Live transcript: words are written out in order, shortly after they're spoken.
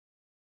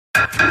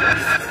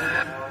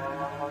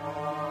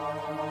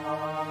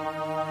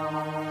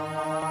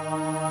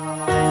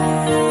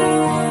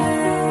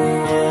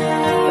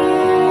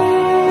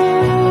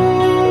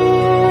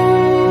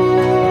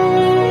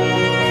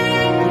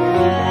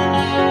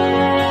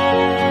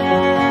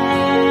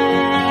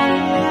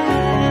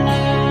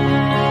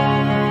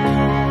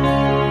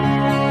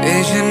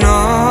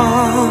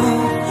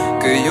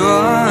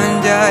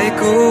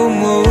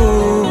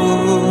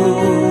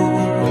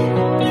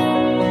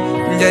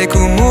Dạy cô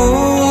mu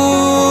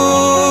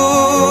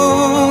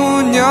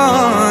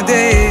nhỏ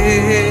đây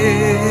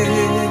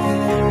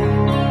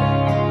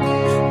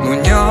mu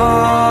nhỏ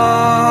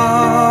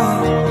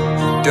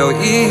đâu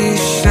ý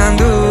sang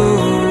du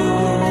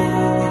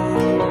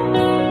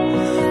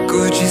cô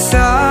chỉ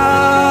xa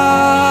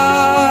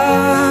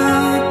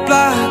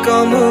pla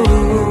có mu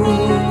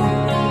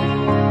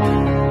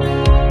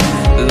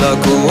là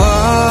cô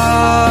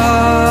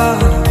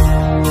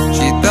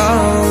chỉ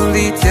tao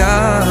lý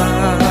cha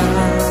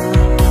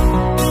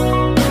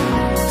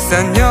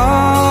san nhỏ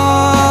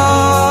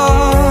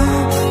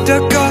đã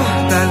có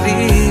ta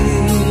đi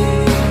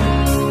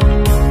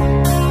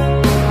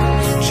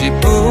chỉ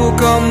bu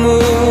có mu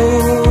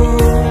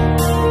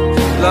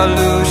là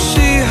lu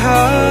shi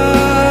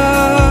hai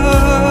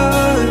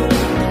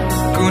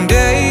cùng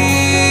đây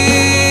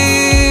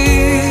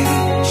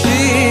chỉ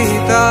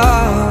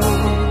tao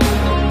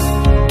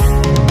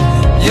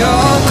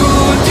yo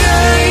cùng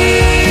đây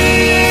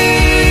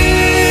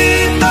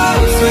tao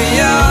rồi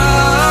ya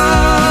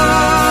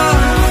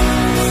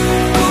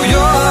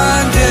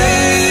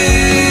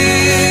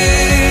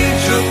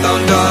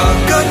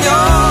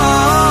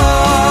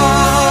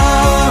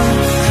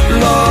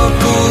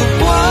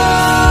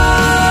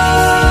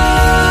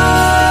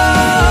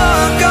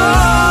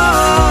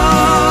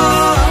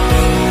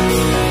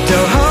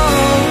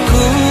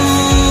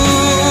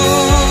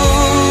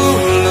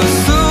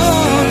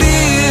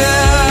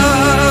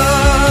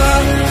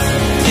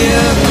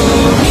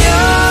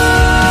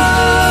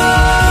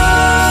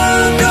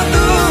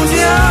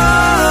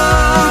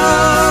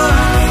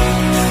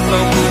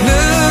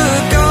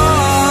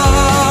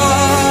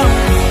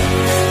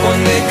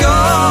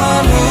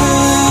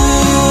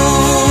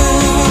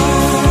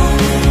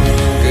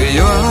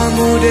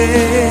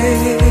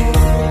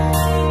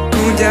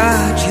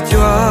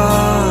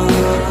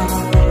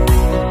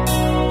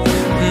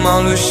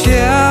mong lu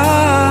xia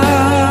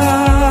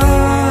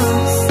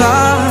xa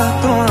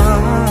toa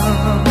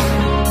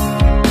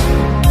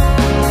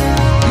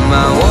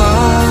mà wa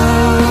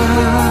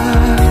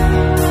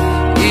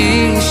ý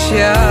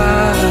xia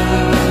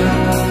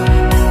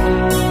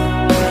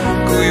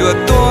cùi wa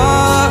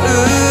toa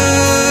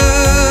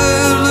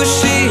lu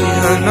xi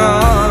hà na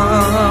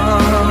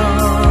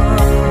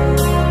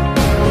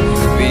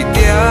vì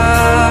tia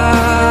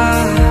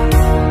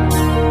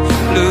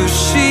lu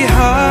xi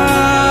hà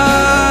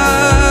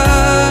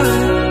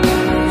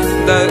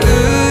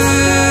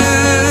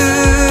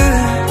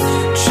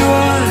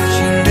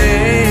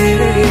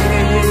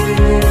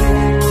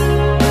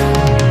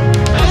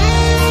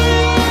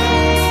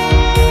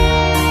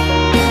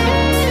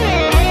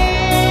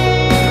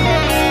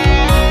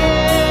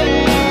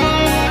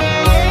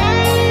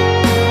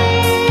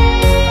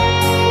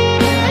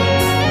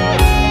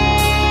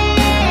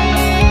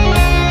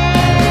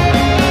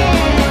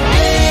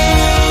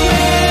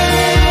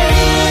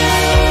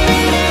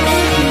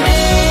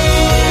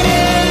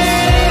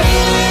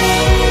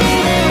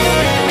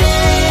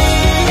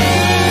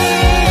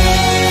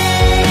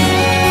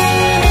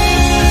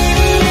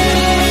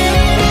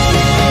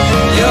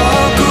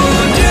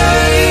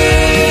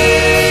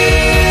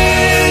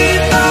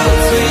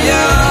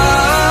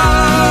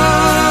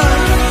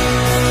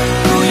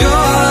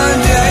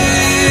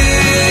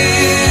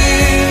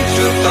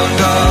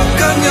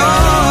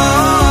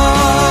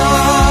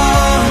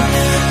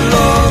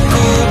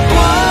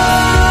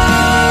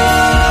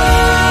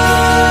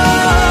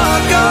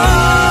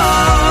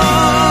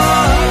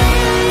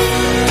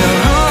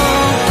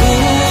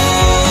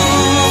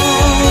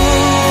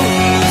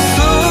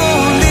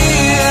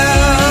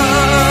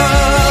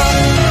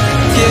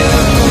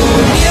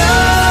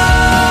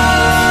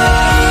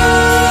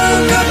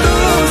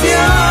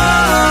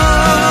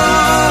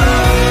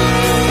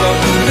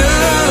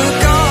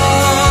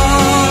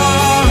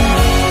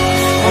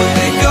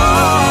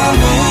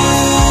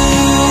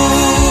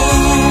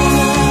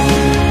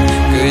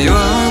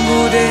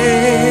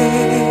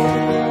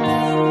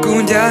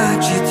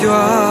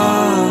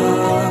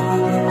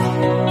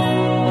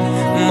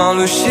mong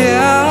lu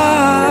xia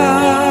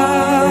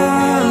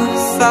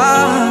xa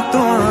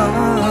toa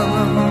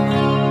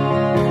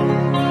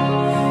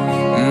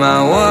mà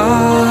wa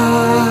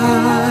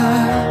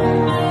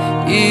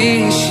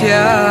ý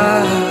xia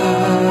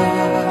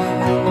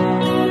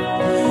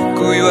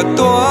cùi wa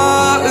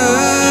toa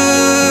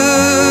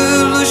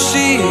lu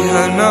xi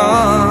hà na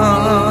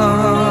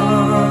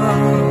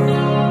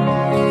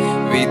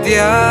vì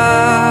tia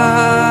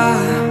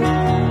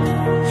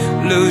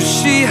lu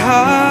xi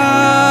hà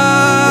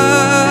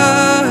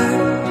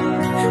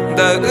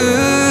da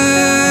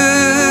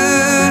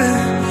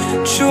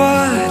chúa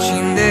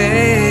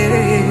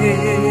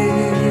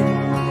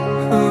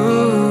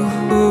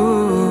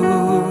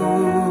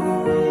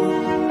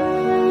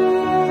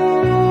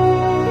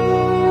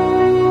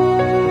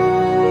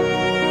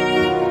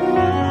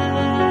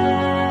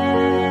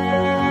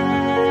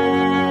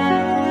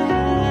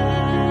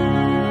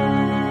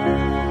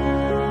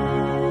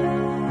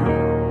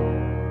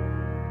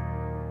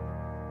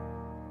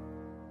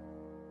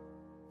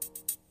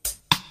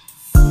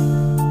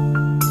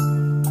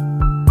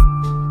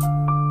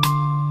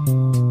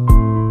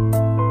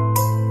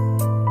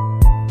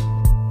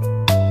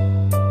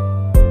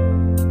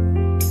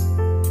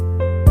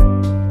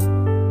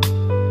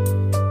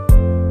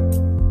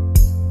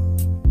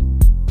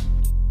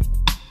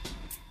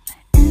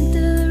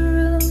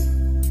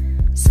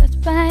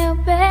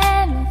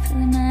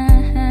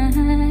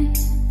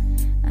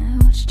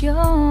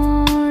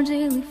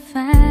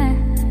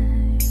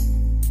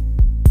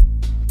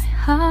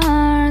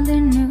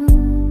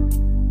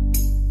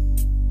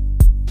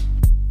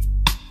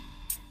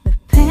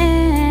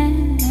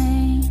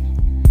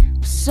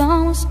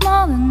almost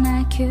more than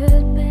I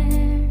could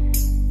bear.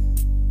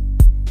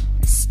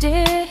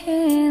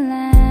 Still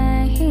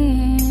I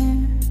hear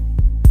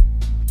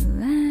your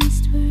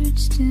last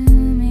words to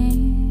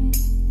me.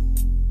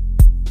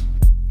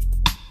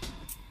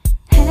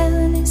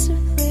 Heaven is a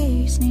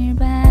place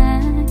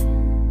nearby,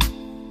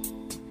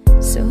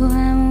 so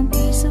I won't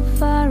be so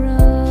far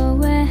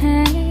away.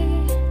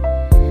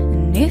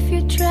 And if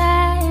you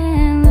try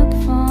and look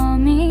for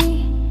me,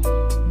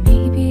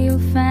 maybe you'll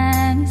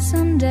find me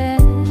someday.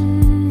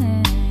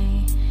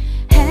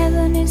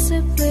 Heaven is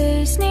a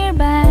place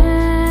nearby,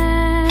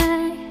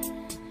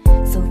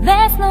 so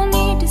there's no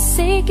need to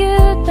say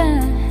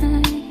goodbye.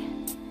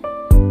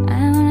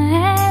 I wanna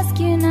ask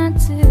you not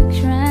to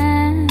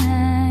cry,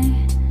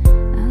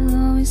 I'll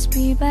always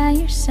be by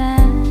your side.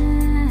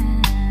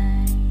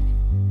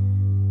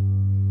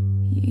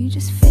 You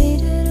just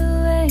faded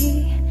away,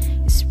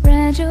 you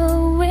spread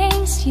your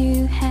wings,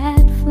 you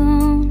had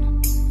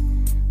flown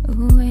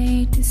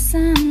away to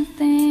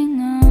something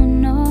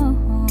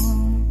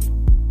unknown.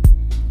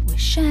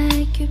 Wish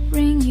I could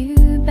bring you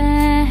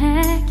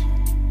back.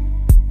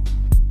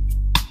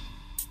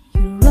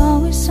 You're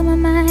always on my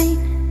mind,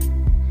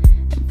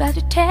 about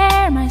to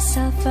tear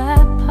myself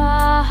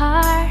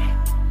apart.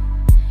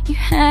 You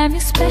have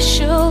your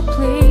special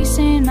place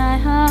in my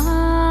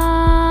heart.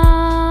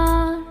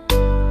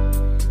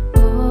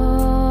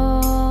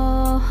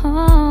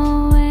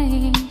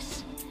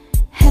 Always.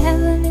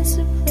 Heaven is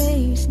a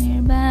place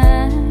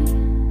nearby,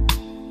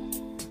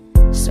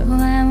 so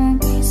I won't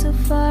be so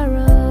far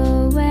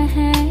away.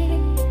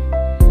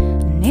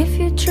 And if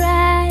you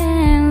try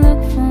and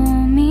look for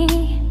me,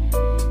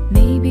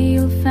 maybe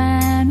you'll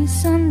find me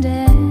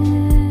someday.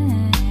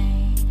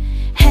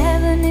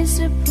 Heaven is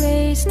a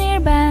place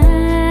nearby,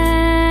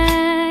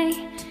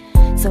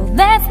 so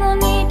there's no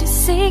need to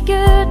say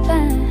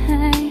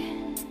goodbye.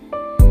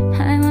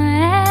 I wanna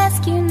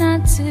ask you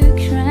not to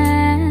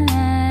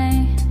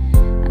cry,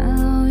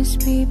 I'll always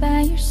be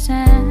by your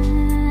side.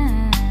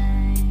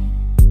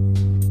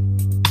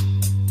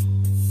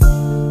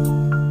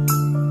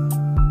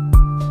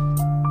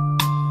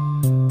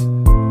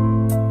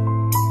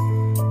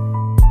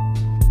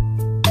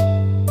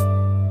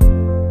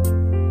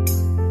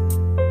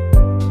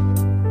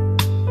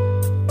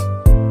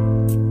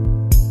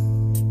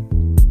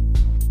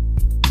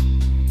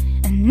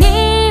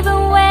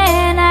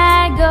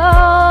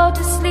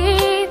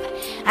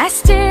 I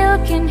still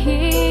can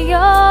hear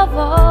your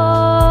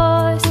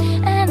voice,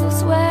 and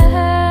those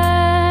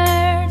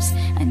words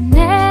I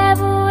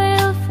never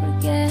will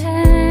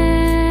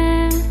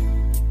forget.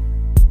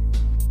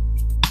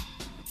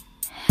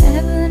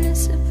 Heaven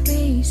is a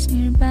place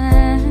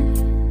nearby,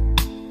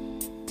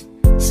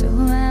 so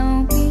I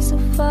won't be so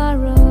far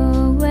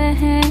away.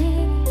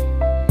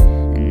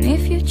 And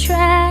if you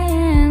try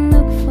and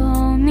look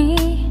for me,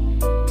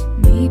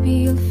 maybe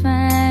you'll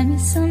find me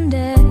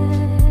someday.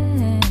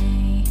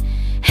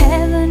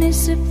 Heaven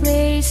is a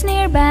place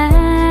nearby,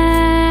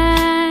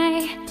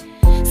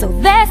 so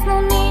there's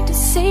no need to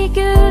say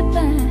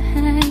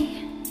goodbye.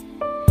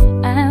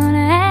 I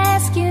wanna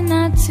ask you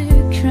not to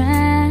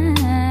cry,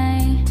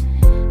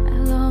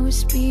 I'll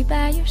always be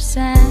by your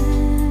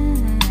side.